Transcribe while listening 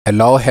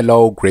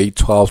Hello, grade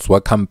 12s.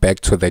 Welcome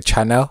back to the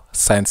channel,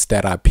 Science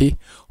Therapy,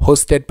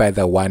 hosted by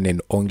the one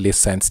and only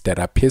science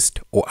therapist,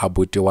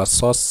 Abutiwa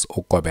Sos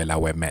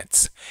Okobela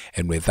Maths.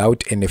 And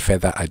without any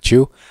further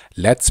ado,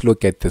 let's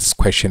look at this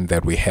question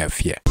that we have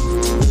here.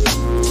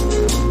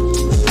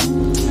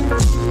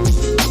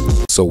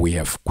 So we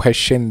have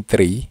question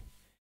 3,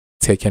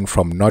 taken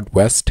from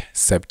Northwest,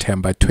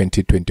 September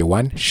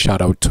 2021.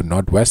 Shout out to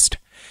Northwest.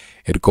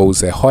 It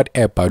goes, a hot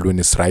air balloon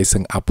is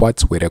rising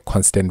upwards with a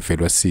constant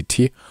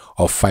velocity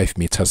of 5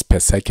 meters per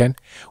second.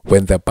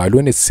 When the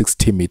balloon is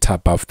 60 meters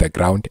above the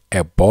ground,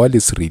 a ball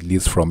is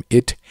released from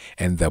it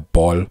and the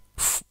ball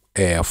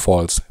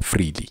falls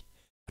freely.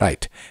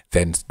 Right,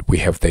 then we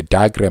have the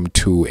diagram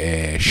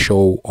to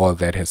show all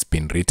that has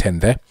been written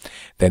there.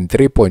 Then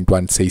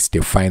 3.1 says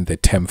define the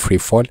term free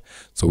fall.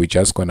 So we're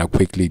just going to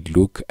quickly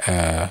look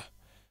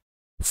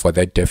for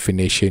that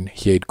definition.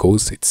 Here it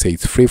goes. It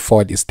says free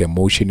fall is the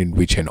motion in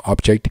which an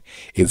object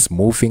is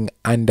moving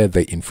under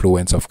the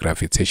influence of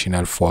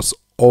gravitational force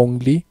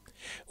only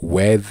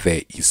where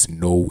there is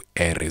no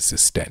air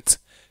resistance.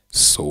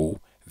 So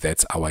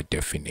that's our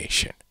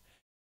definition.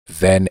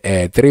 Then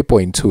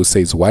 3.2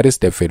 says what is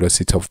the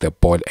velocity of the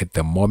ball at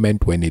the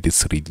moment when it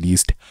is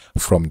released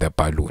from the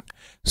balloon.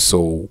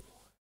 So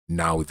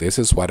now this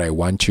is what I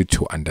want you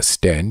to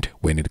understand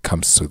when it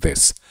comes to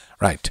this.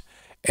 Right.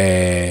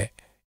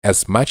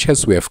 As much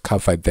as we have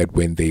covered that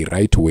when they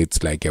write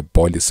words like a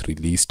ball is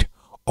released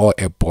or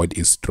a ball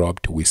is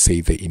dropped, we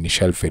say the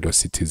initial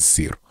velocity is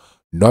 0.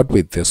 Not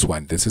with this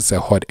one. This is a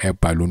hot air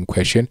balloon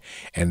question.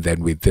 And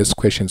then with these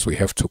questions, we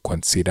have to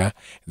consider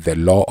the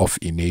law of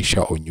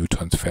inertia, or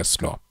Newton's first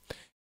law,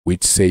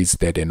 which says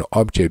that an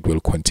object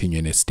will continue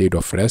in a state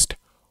of rest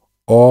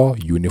or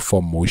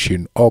uniform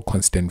motion or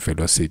constant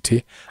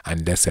velocity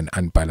unless an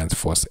unbalanced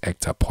force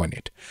acts upon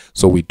it.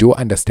 So we do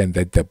understand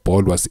that the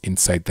ball was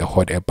inside the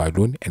hot air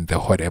balloon and the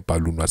hot air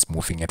balloon was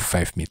moving at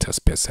 5 meters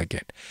per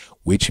second,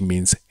 which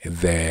means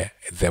the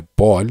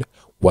ball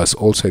was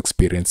also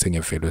experiencing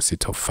a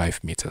velocity of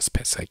 5 meters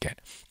per second.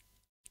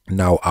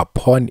 Now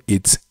upon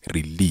its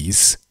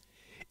release,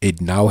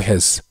 it now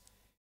has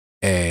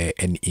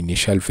an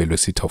initial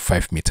velocity of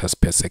 5 meters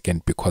per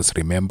second because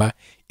remember,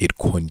 it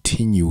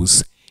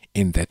continues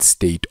in that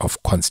state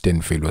of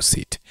constant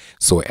velocity.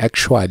 So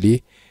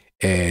actually,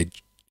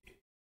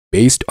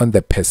 based on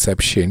the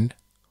perception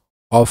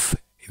of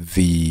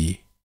the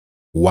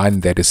one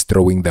that is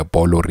throwing the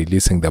ball or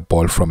releasing the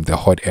ball from the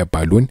hot air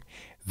balloon,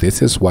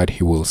 this is what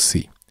he will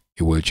see.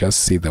 He will just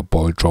see the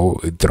ball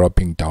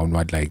dropping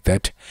downward like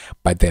that.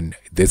 But then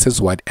this is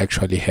what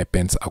actually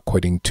happens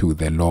according to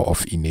the law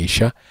of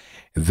inertia.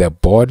 The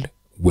ball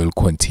will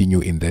continue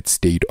in that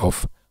state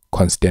of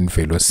constant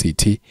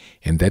velocity,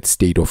 in that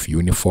state of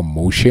uniform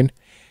motion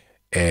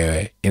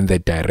in the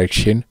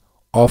direction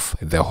of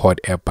the hot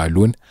air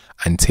balloon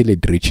until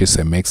it reaches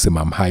a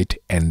maximum height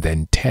and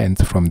then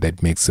turns from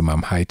that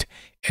maximum height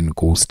and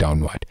goes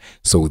downward.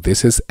 So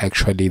this is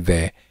actually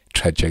the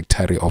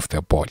trajectory of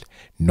the ball,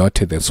 not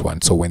this one.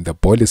 So when the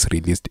ball is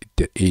released,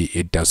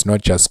 it does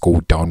not just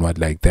go downward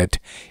like that.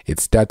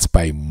 It starts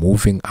by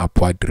moving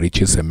upward,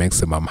 reaches a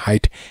maximum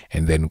height,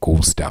 and then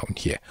goes down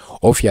here.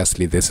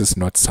 Obviously, this is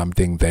not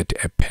something that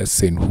a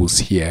person who's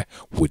here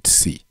would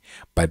see.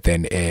 But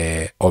then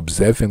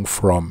observing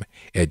from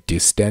a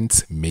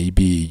distance,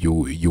 maybe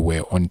you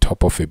were on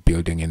top of a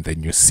building and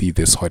then you see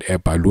this hot air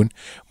balloon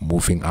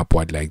moving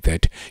upward like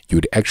that,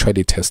 you'd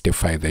actually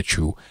testify that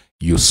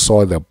you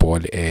saw the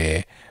ball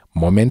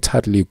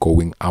momentarily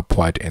going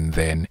upward and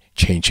then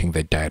changing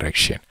the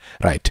direction.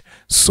 Right.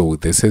 So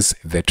this is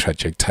the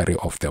trajectory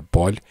of the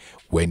ball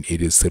when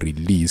it is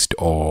released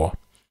or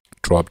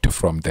dropped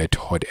from that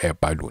hot air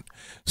balloon.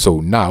 So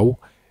now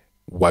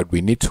what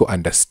we need to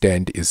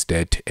understand is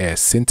that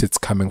since it's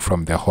coming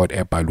from the hot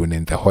air balloon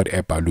and the hot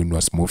air balloon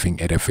was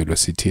moving at a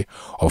velocity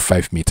of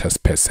 5 meters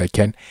per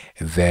second,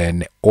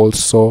 then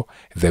also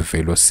the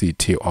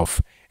velocity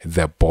of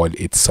the ball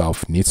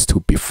itself needs to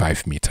be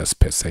 5 meters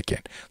per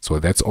second. So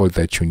that's all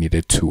that you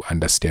needed to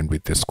understand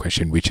with this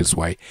question, which is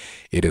why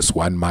it is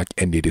 1 mark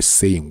and it is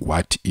saying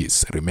what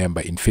is. Remember,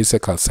 in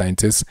physical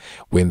sciences,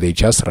 when they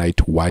just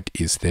write what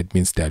is, that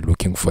means they're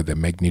looking for the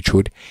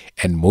magnitude,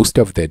 and most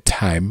of the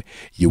time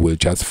you will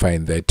just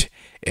find that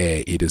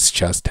it is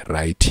just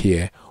right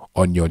here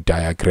on your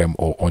diagram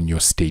or on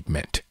your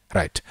statement.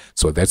 Right,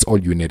 so that's all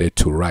you needed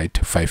to write,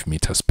 5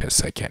 meters per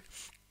second.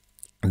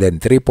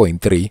 Then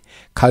 3.3,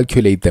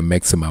 calculate the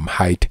maximum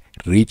height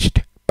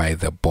reached by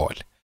the ball.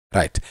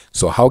 Right,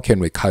 so how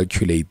can we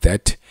calculate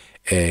that?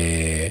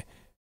 Well,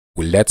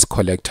 let's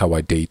collect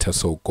our data.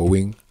 So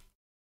going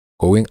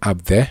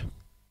up there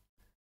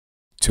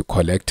to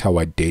collect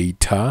our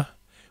data,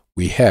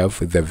 we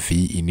have the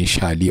V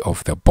initially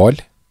of the ball,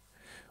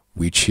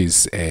 which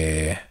is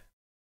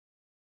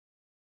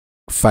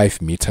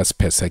 5 meters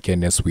per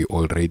second, as we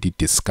already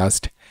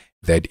discussed,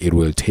 that it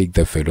will take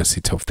the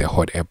velocity of the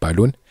hot air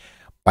balloon.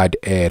 But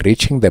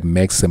reaching the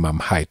maximum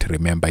height,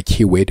 remember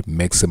keyword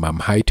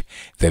maximum height,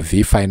 the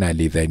V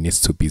finally there needs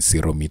to be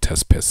 0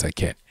 meters per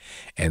second.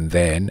 and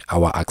then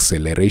our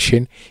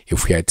acceleration,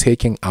 if we are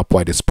taking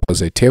upward, is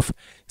positive,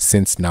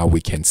 since now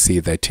we can see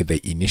that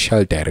the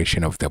initial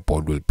direction of the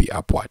ball will be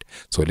upward.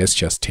 So let's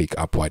just take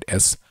upward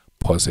as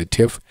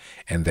positive,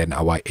 and then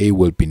our A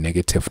will be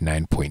negative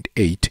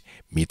 9.8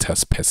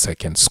 meters per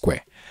second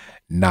square.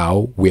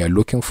 Now we are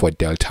looking for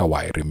delta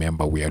y.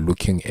 Remember, we are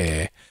looking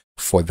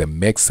for the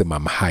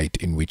maximum height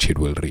in which it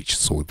will reach,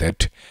 so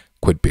that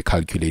could be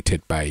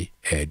calculated by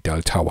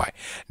delta y.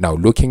 Now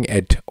looking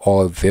at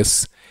all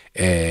this,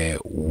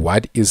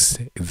 what is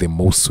the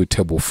most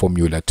suitable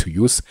formula to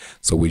use?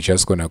 So we're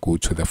just gonna go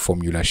to the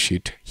formula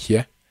sheet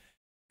here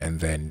and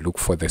then look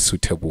for the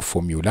suitable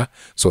formula.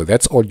 So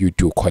that's all you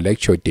do,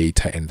 collect your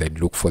data and then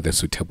look for the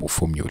suitable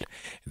formula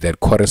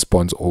that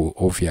corresponds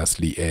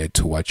obviously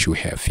to what you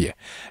have here.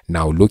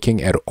 Now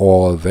looking at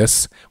all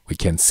this, we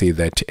can see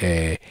that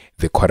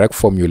the correct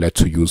formula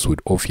to use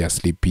would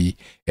obviously be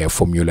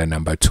formula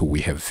number 2. We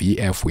have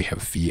VF, we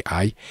have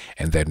VI,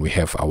 and then we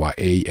have our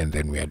A, and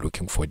then we are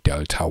looking for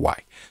delta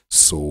Y.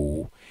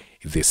 So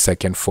the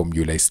second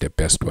formula is the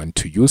best one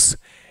to use.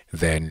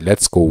 Then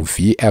let's go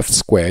VF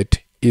squared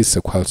is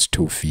equals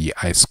to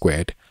VI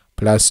squared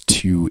plus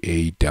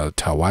 2A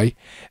delta Y.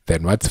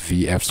 Then what's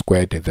VF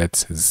squared?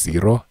 That's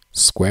 0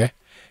 square.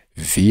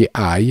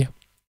 VI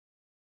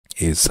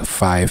is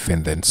 5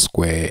 and then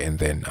square, and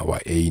then our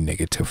A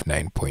negative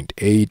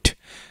 9.8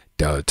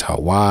 delta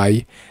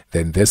Y.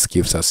 Then this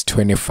gives us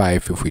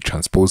 25. If we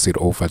transpose it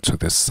over to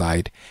the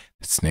side,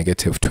 it's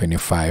negative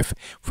 25.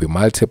 If we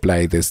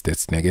multiply this,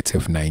 that's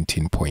negative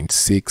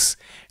 19.6,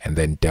 and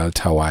then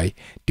delta Y,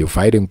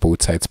 dividing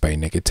both sides by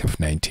negative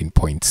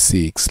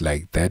 19.6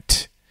 like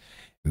that.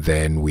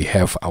 Then we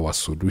have our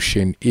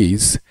solution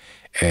is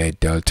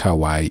delta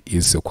Y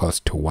is equals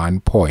to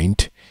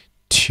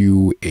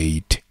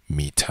 1.28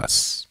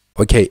 meters.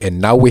 Okay, and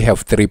now we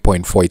have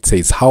 3.4. It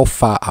says, how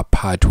far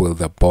apart will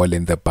the ball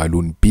and the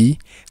balloon be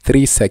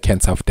 3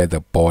 seconds after the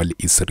ball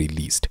is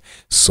released?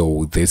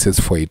 So this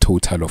is for a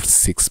total of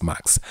 6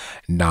 marks.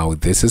 Now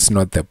this is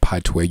not the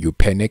part where you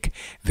panic.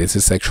 This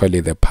is actually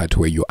the part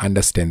where you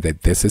understand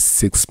that this is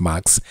 6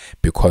 marks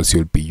because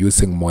you'll be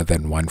using more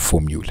than one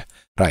formula.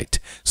 Right,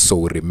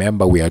 so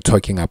remember, we are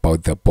talking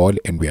about the ball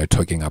and we are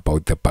talking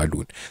about the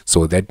balloon.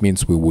 So that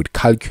means we would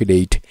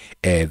calculate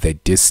the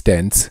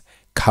distance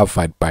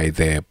covered by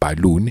the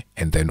balloon,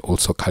 and then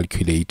also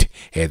calculate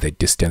the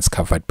distance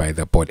covered by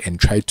the ball, and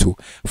try to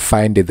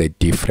find the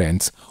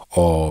difference,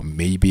 or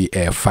maybe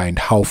find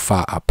how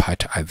far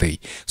apart are they.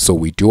 So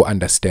we do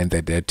understand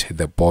that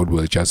the ball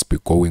will just be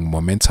going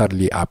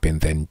momentarily up and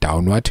then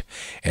downward,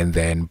 and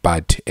then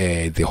but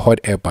the hot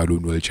air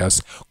balloon will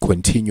just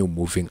continue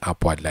moving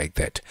upward like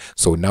that.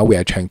 So now we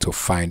are trying to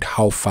find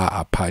how far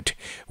apart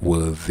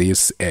will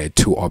these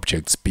two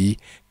objects be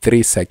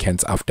 3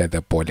 seconds after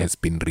the ball has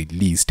been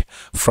released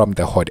from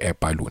the hot air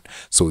balloon.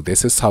 So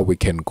this is how we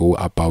can go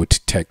about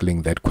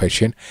tackling that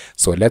question.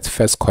 So let's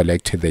first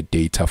collect the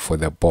data for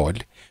the ball.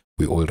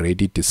 We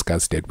already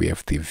discussed that we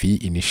have the V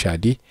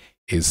initially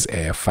is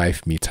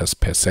 5 meters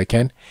per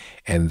second,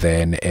 and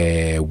then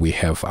we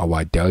have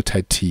our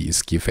delta T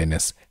is given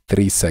as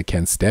 3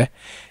 seconds there,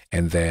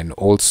 and then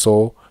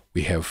also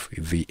we have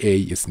the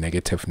A is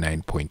negative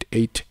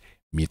 9.8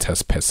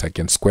 meters per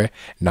second square.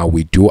 Now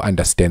we do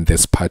understand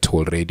this part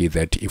already,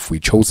 that if we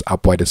chose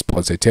upward as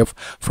positive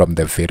from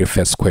the very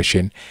first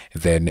question,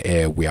 then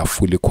we are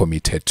fully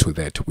committed to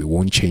that. We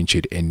won't change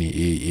it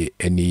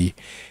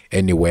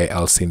anywhere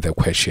else in the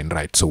question,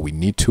 right? So we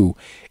need to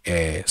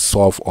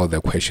solve all the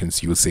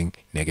questions using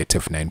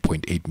negative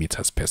 9.8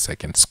 meters per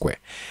second square.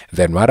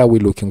 Then what are we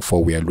looking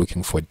for? We are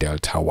looking for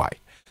delta Y.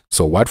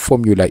 So what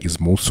formula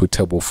is most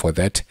suitable for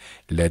that?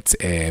 Let's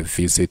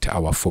visit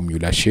our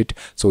formula sheet.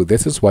 So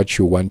this is what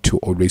you want to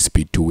always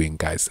be doing,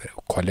 guys.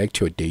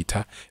 Collect your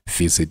data,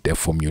 visit the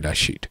formula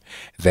sheet.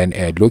 Then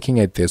looking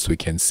at this, we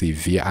can see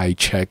VI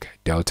check,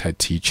 delta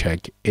T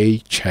check, A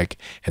check,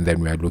 and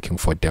then we are looking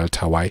for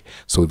delta Y.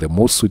 So the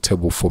most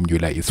suitable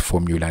formula is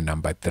formula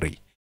number 3,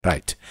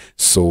 right?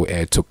 So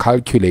to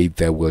calculate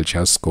that, we'll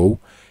just go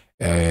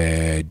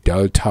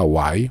delta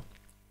Y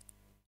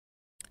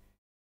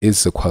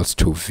is equals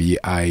to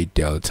VI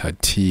delta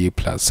T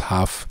plus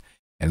half,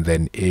 and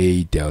then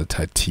A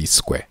delta T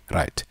square,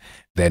 right?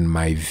 Then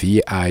my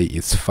VI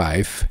is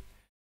 5,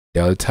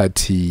 delta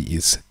T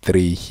is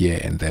 3 here,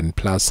 and then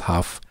plus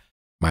half.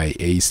 My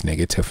A is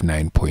negative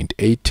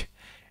 9.8,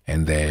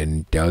 and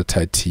then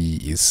delta T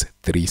is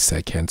 3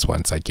 seconds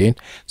once again.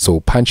 So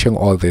punching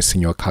all this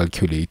in your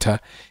calculator,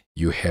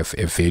 you have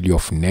a value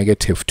of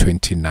negative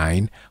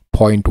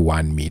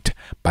 29.1 meter.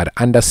 But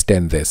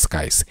understand this,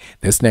 guys,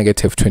 this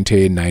negative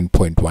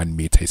 29.1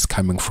 meter is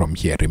coming from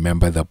here.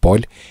 Remember, the ball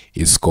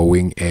is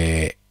going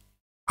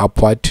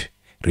upward,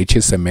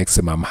 reaches a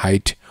maximum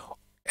height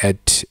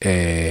at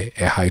a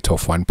height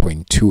of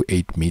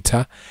 1.28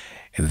 meter.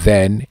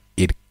 Then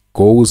it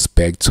goes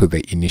back to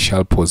the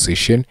initial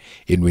position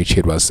in which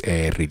it was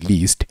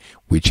released,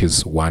 which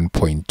is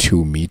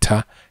 1.2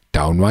 meter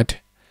downward.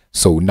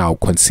 So now,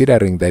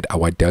 considering that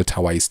our delta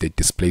y is the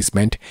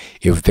displacement,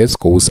 if this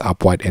goes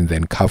upward and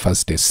then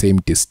covers the same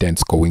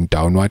distance going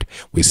downward,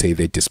 we say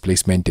the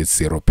displacement is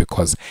 0,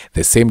 because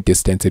the same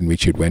distance in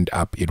which it went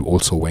up, it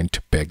also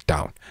went back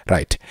down,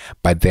 right?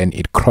 But then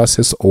it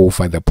crosses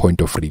over the point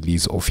of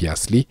release,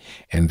 obviously,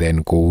 and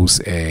then goes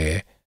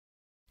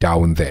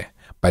down there.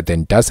 But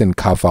then doesn't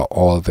cover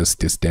all this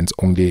distance,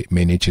 only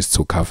manages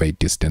to cover a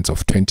distance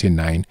of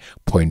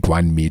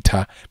 29.1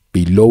 meter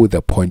below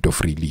the point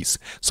of release.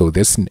 So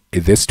this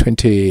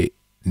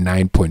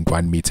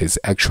 29.1 meter is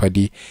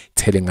actually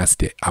telling us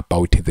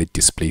about the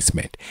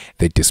displacement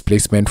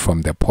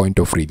from the point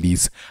of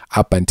release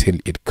up until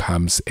it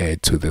comes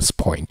to this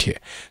point here.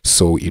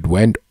 So it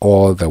went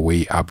all the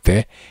way up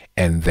there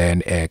and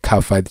then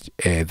covered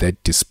the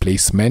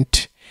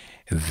displacement,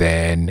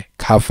 then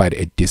covered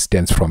a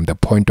distance from the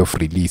point of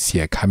release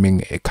here,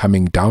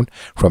 coming down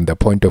from the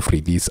point of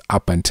release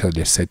up until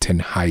a certain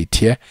height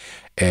here,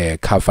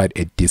 covered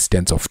a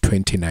distance of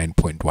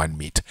 29.1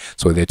 meter.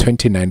 So the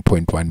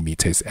 29.1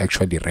 meter is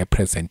actually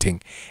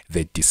representing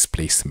the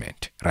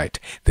displacement, right?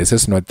 This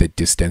is not the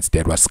distance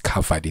that was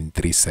covered in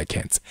 3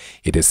 seconds.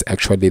 It is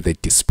actually the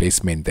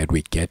displacement that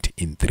we get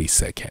in 3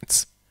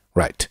 seconds,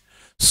 right?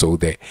 So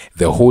the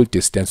whole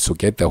distance, to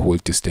get the whole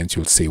distance,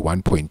 you'll say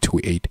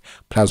 1.28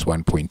 plus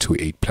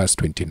 1.28 plus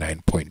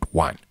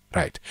 29.1,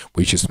 right?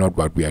 Which is not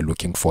what we are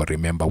looking for.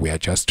 Remember, we are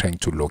just trying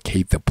to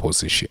locate the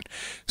position.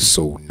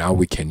 So now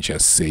we can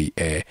just say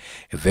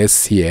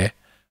this here,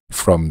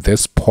 from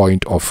this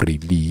point of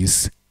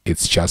release,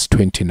 it's just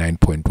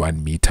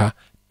 29.1 meter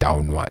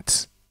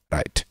downwards,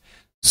 right?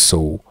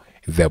 So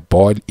the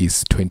ball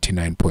is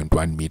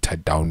 29.1 meter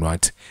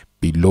downwards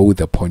below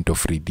the point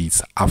of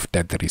release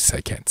after 3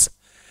 seconds.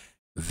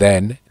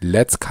 Then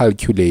let's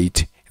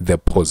calculate the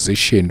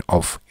position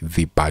of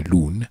the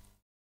balloon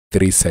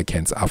 3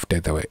 seconds after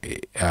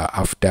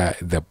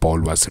the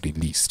ball was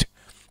released.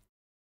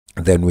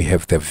 Then we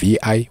have the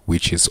VI,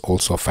 which is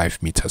also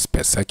 5 meters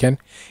per second.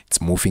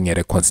 It's moving at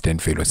a constant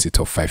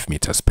velocity of 5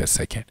 meters per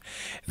second.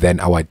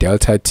 Then our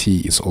delta T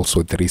is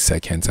also 3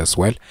 seconds as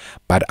well.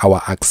 But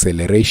our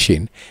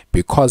acceleration,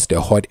 because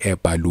the hot air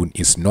balloon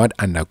is not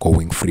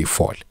undergoing free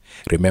fall.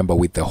 Remember,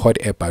 with the hot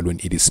air balloon,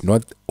 it is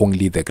not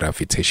only the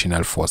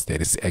gravitational force that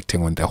is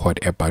acting on the hot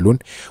air balloon.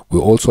 We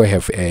also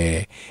have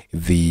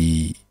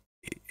the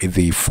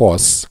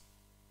force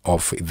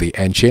of the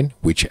engine,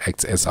 which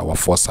acts as our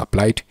force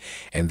applied.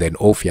 And then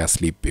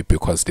obviously,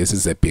 because this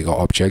is a bigger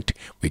object,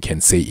 we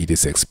can say it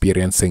is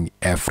experiencing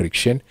air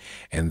friction.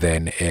 And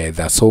then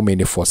there are so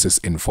many forces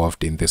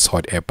involved in this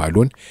hot air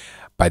balloon.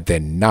 But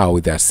then now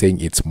they're saying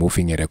it's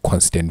moving at a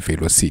constant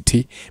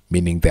velocity,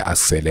 meaning the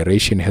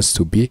acceleration has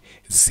to be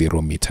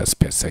 0 meters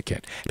per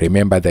second.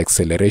 Remember, the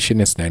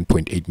acceleration is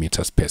 9.8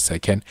 meters per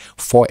second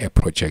for a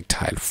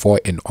projectile,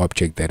 for an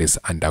object that is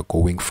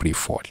undergoing free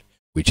fall,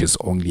 which is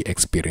only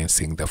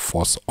experiencing the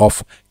force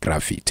of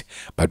gravity.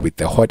 But with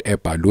the hot air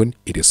balloon,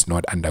 it is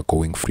not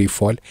undergoing free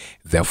fall.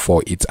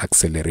 Therefore, its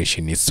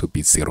acceleration needs to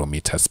be 0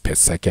 meters per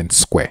second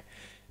square.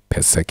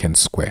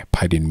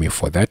 Pardon me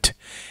for that.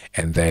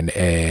 And then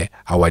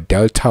our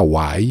delta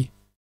y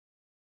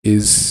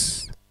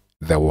is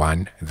the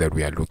one that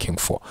we are looking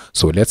for.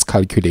 So let's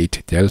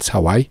calculate delta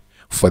y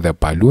for the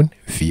balloon,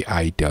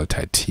 vi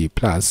delta t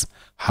plus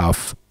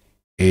half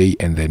a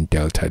and then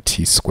delta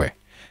t square.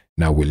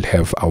 Now we'll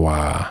have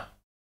our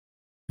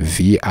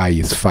vi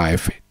is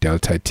 5,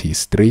 delta t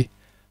is 3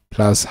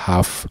 plus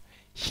half.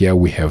 Here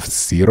we have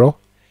 0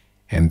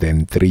 and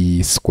then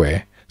 3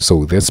 square.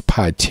 So this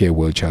part here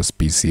will just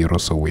be 0.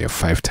 So we have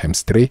 5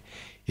 times 3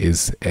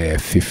 is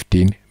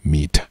 15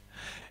 meter.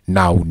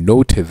 Now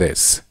note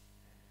this.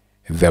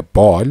 The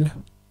ball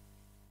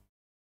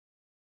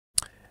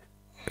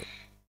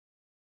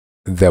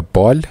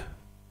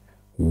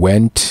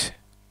went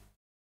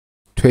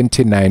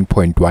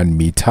 29.1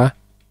 meter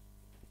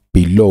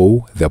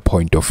below the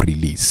point of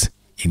release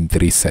in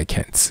 3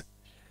 seconds.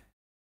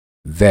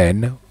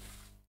 Then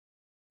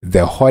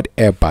the hot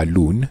air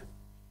balloon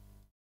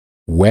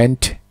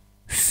went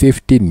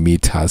 15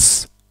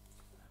 meters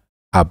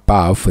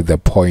above the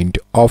point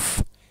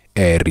of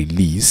air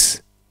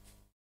release.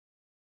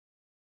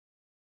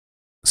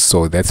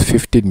 So that's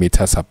 15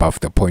 meters above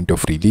the point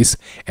of release,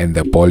 and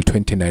the ball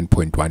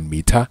 29.1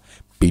 meter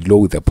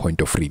below the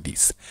point of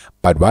release.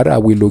 But what are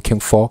we looking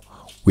for?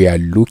 We are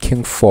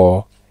looking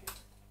for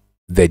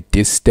the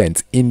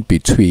distance in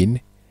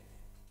between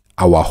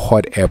our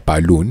hot air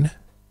balloon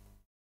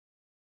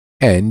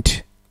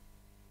and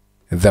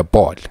the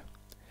ball.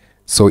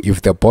 So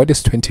if the ball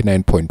is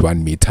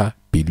 29.1 meter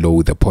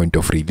below the point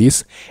of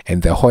release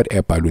and the hot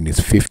air balloon is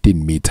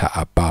 15 meter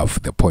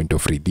above the point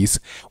of release,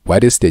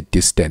 what is the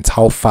distance?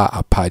 How far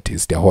apart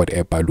is the hot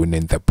air balloon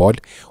and the ball?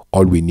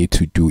 All we need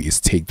to do is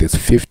take this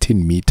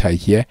 15 meter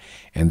here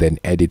and then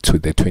add it to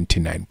the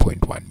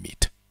 29.1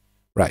 meter.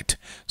 Right.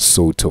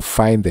 So to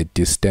find the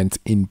distance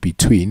in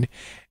between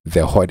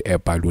the hot air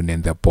balloon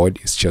and the ball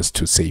is just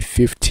to say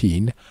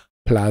 15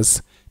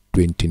 plus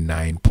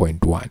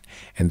 29.1,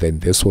 and then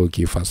this will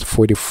give us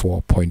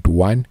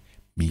 44.1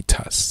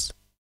 meters.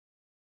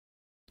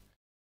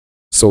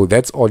 So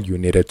that's all you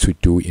needed to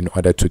do in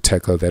order to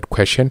tackle that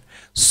question.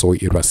 So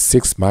it was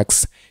 6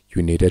 marks.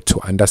 You needed to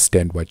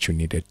understand what you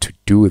needed to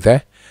do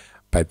there,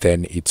 but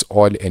then it's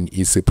all an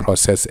easy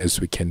process.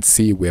 As we can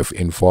see, we have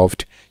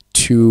involved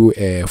two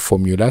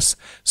formulas.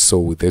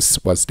 So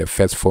this was the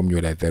first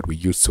formula that we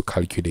used to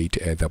calculate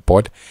the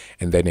ball,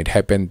 and then it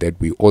happened that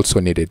we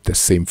also needed the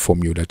same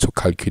formula to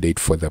calculate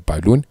for the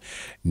balloon.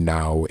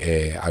 Now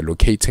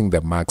allocating the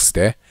marks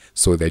there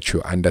so that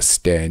you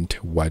understand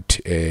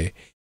what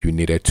you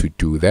needed to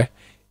do there.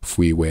 If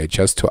we were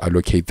just to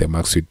allocate the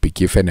marks, we'd be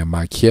given a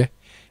mark here,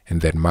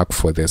 and then mark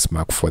for this,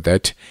 mark for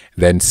that.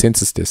 Then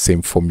since it's the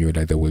same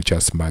formula, they will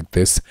just mark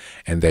this,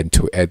 and then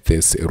to add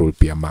this, it will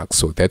be a mark.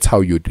 So that's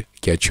how you'd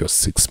get your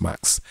 6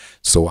 marks.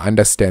 So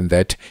understand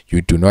that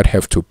you do not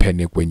have to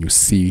panic when you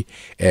see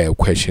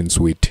questions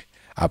with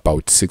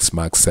about 6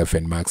 marks,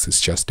 7 marks. It's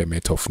just a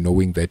matter of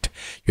knowing that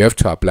you have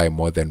to apply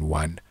more than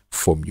one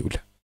formula.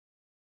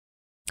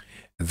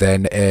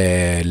 Then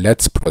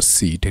let's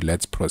proceed.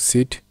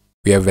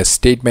 We have a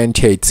statement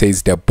here. It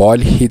says the ball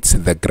hits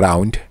the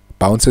ground,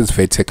 bounces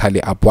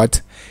vertically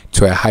upward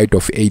to a height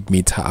of 8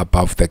 meters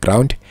above the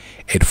ground.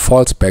 It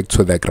falls back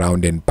to the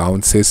ground and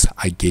bounces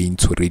again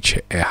to reach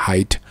a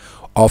height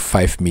of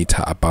 5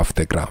 meters above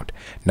the ground.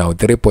 Now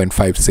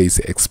 3.5 says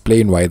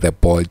explain why the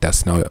ball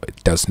does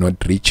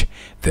not reach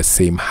the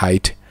same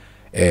height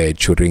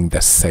during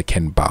the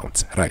second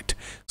bounce. Right,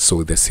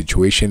 so the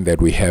situation that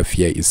we have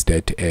here is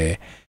that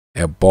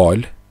a ball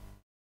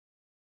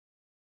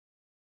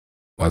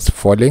was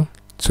falling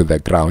to the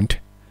ground,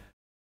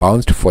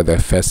 bounced for the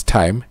first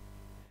time,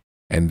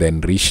 and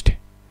then reached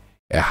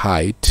a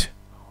height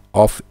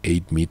of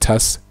 8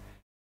 meters,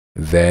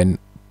 then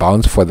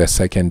bounced for the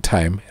second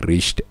time,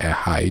 reached a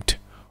height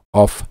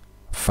of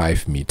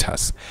 5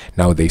 meters.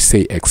 Now they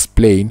say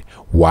explain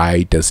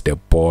why does the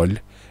ball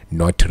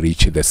not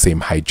reach the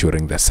same height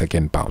during the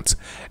second bounce.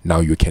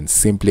 Now you can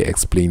simply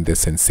explain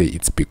this and say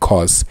it's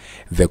because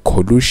the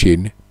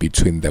collision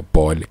between the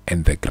ball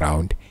and the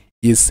ground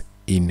is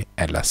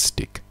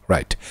inelastic.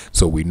 Right,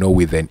 so we know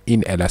with an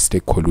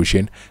inelastic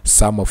collision,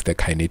 some of the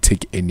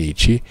kinetic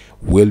energy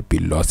will be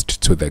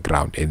lost to the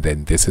ground, and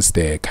then this is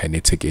the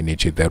kinetic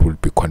energy that will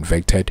be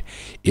converted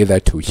either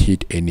to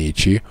heat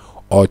energy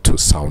or to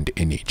sound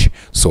energy.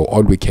 So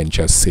all we can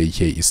just say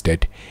here is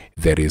that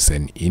there is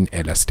an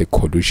inelastic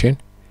collision.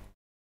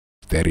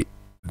 There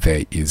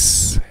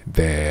is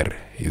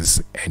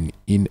an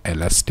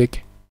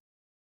inelastic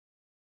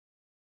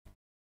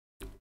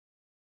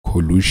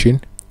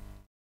collision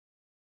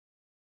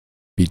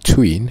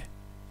between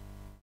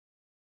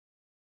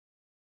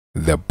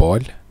the ball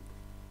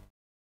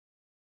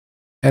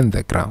and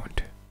the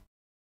ground.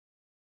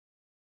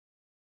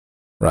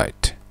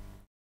 Right,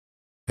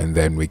 and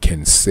then we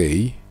can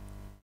say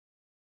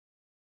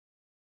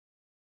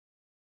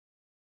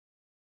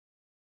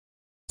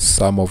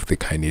some of the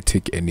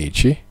kinetic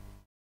energy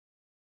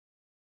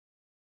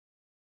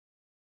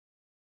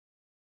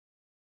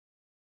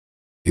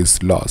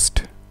is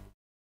lost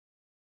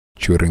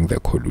during the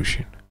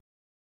collision.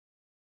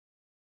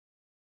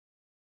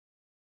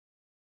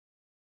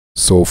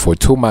 So for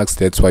 2 marks,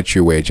 that's what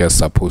you were just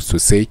supposed to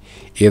say,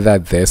 either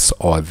this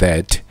or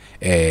that.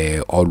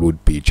 All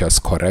would be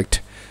just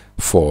correct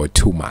for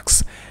 2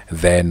 marks.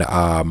 Then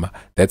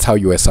that's how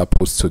you were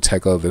supposed to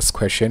tackle this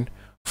question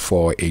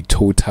for a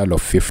total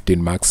of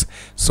 15 marks.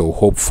 So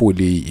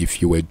hopefully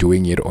if you were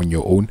doing it on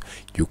your own,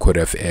 you could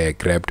have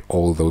grabbed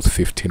all those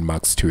 15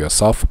 marks to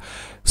yourself.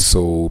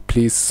 So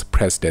please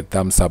press the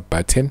thumbs up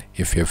button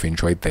if you have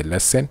enjoyed the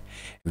lesson.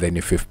 Then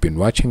if you've been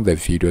watching the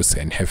videos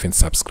and haven't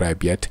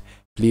subscribed yet,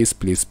 please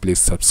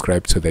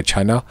subscribe to the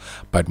channel.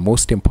 But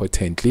most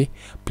importantly,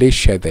 please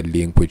share the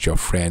link with your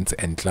friends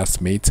and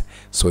classmates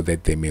so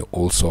that they may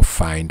also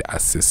find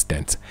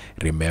assistance.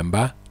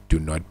 Remember, do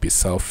not be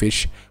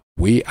selfish.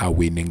 We are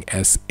winning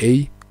as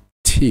a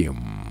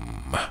team.